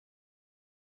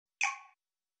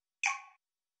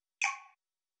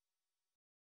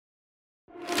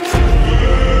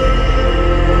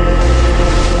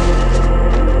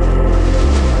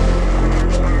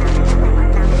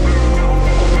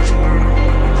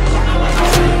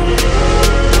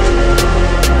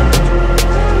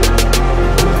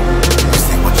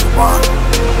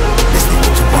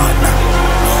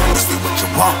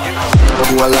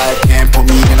alive, can't put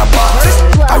me in a box.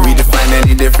 I redefine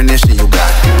any definition you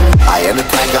got. I am the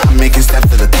tiger, I'm making steps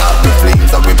to the top. The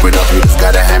flames, I rip it up, you just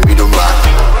gotta hand me the rock.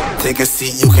 Take a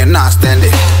seat, you cannot stand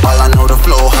it. All I know, the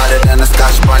flow harder than a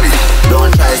Scotch bonnet.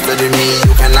 Don't try study me,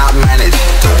 you cannot manage.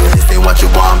 This ain't what you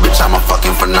want, bitch, I'm a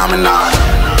fucking phenomenon.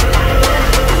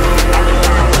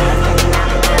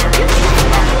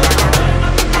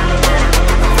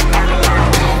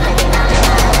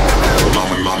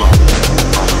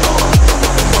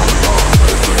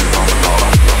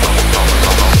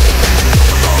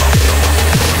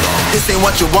 This ain't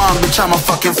what you want, bitch, I'm a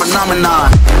fucking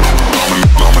phenomenon.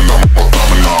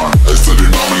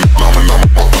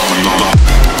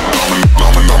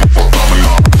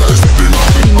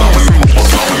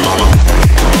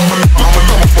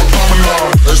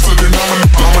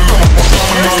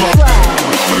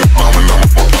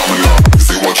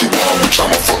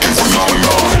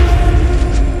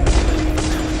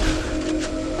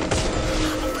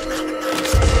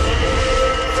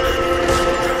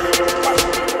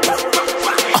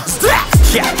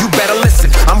 Yeah, you better listen.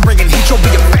 I'm bringing heat, you'll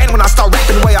be a fan when I start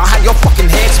rapping. Way I'll have your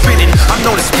fucking head spinning. I'm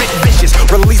known as spit vicious,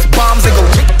 release bombs and go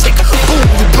tick tick. Boom,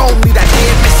 you gon' leave that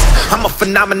head missing. I'm a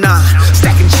phenomenon,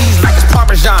 stacking cheese like it's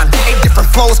Parmesan. 8 different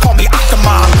flows, call me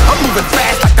Octomom. I'm moving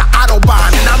fast like the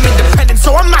Autobahn, and I'm independent,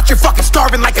 so I'm not your fucking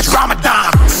starving like it's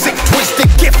Ramadan. Sick,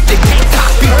 twisted, gifted, can't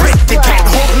copy, printed, can't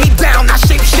hold me down. I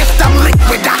shape shift, I'm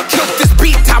liquid. I killed this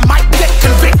beat, I might get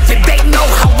convicted. They know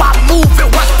how I move,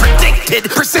 it was predicted.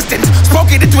 Persistent,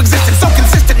 spoke it into existence, so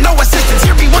consistent, no assistance.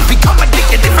 Hear me once, become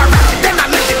addicted. If I rap it, then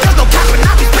I live it. There's no cap when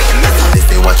I be speaking this.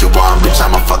 This ain't what you want, bitch,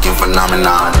 I'm a fucking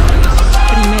phenomenon.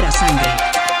 Primera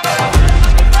sangre.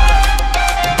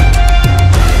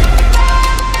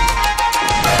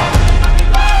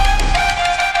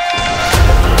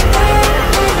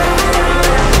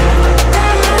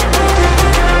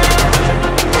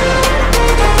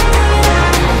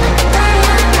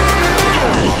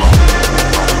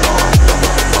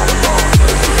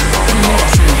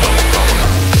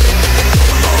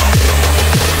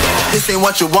 This ain't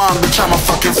what you want, bitch, I'm a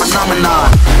fucking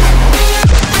phenomenon.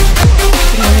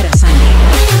 Primera sangre.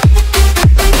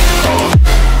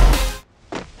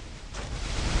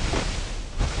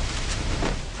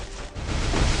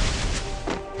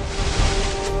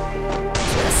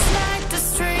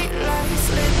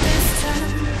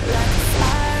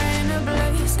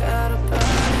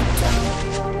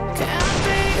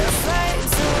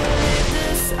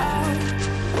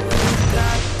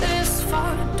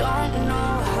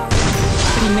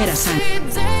 Primera sangre.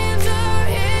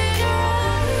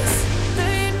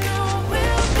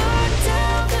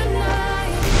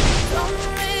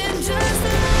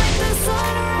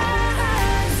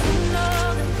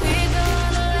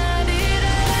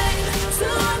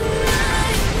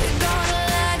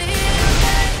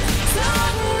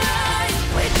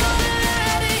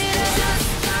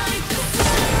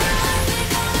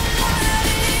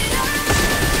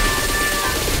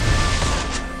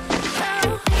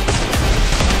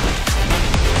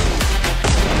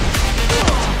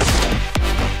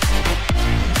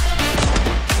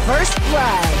 First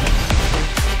blood.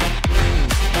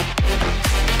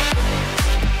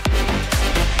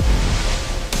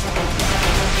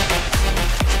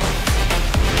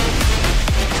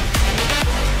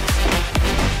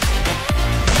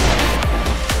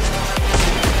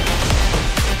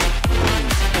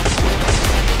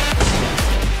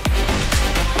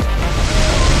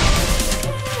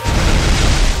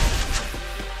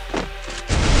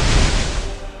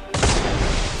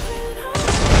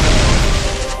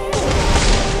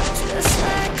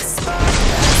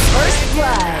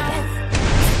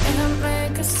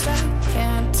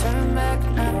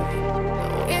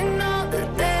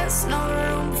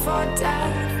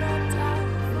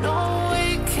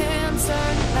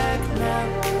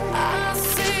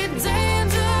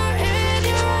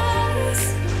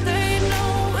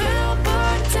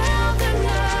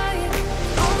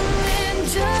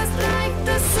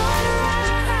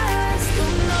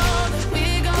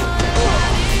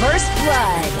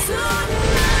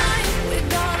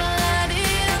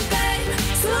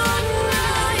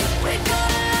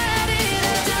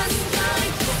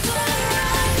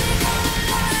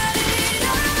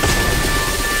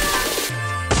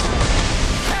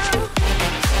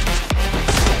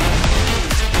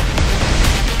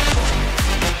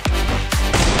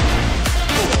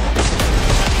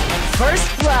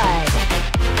 First blood.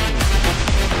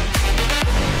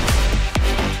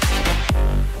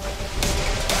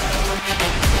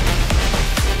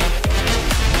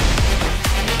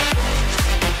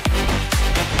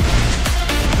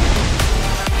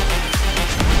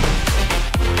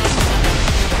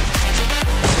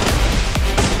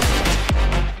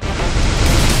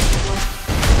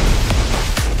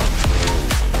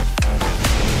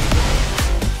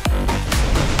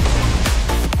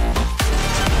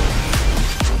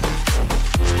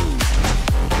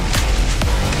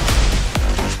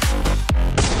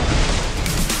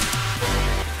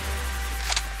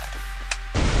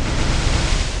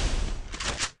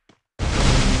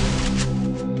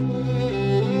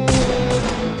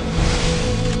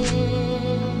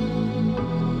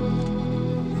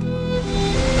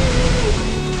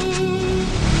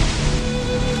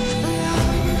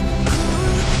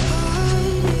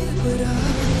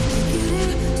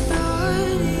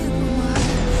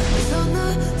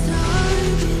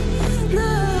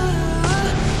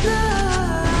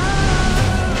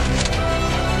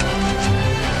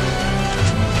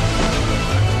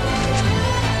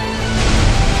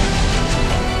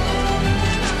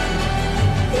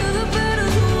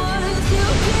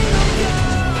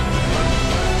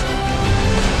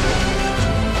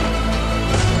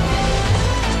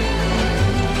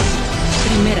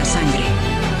 sangre.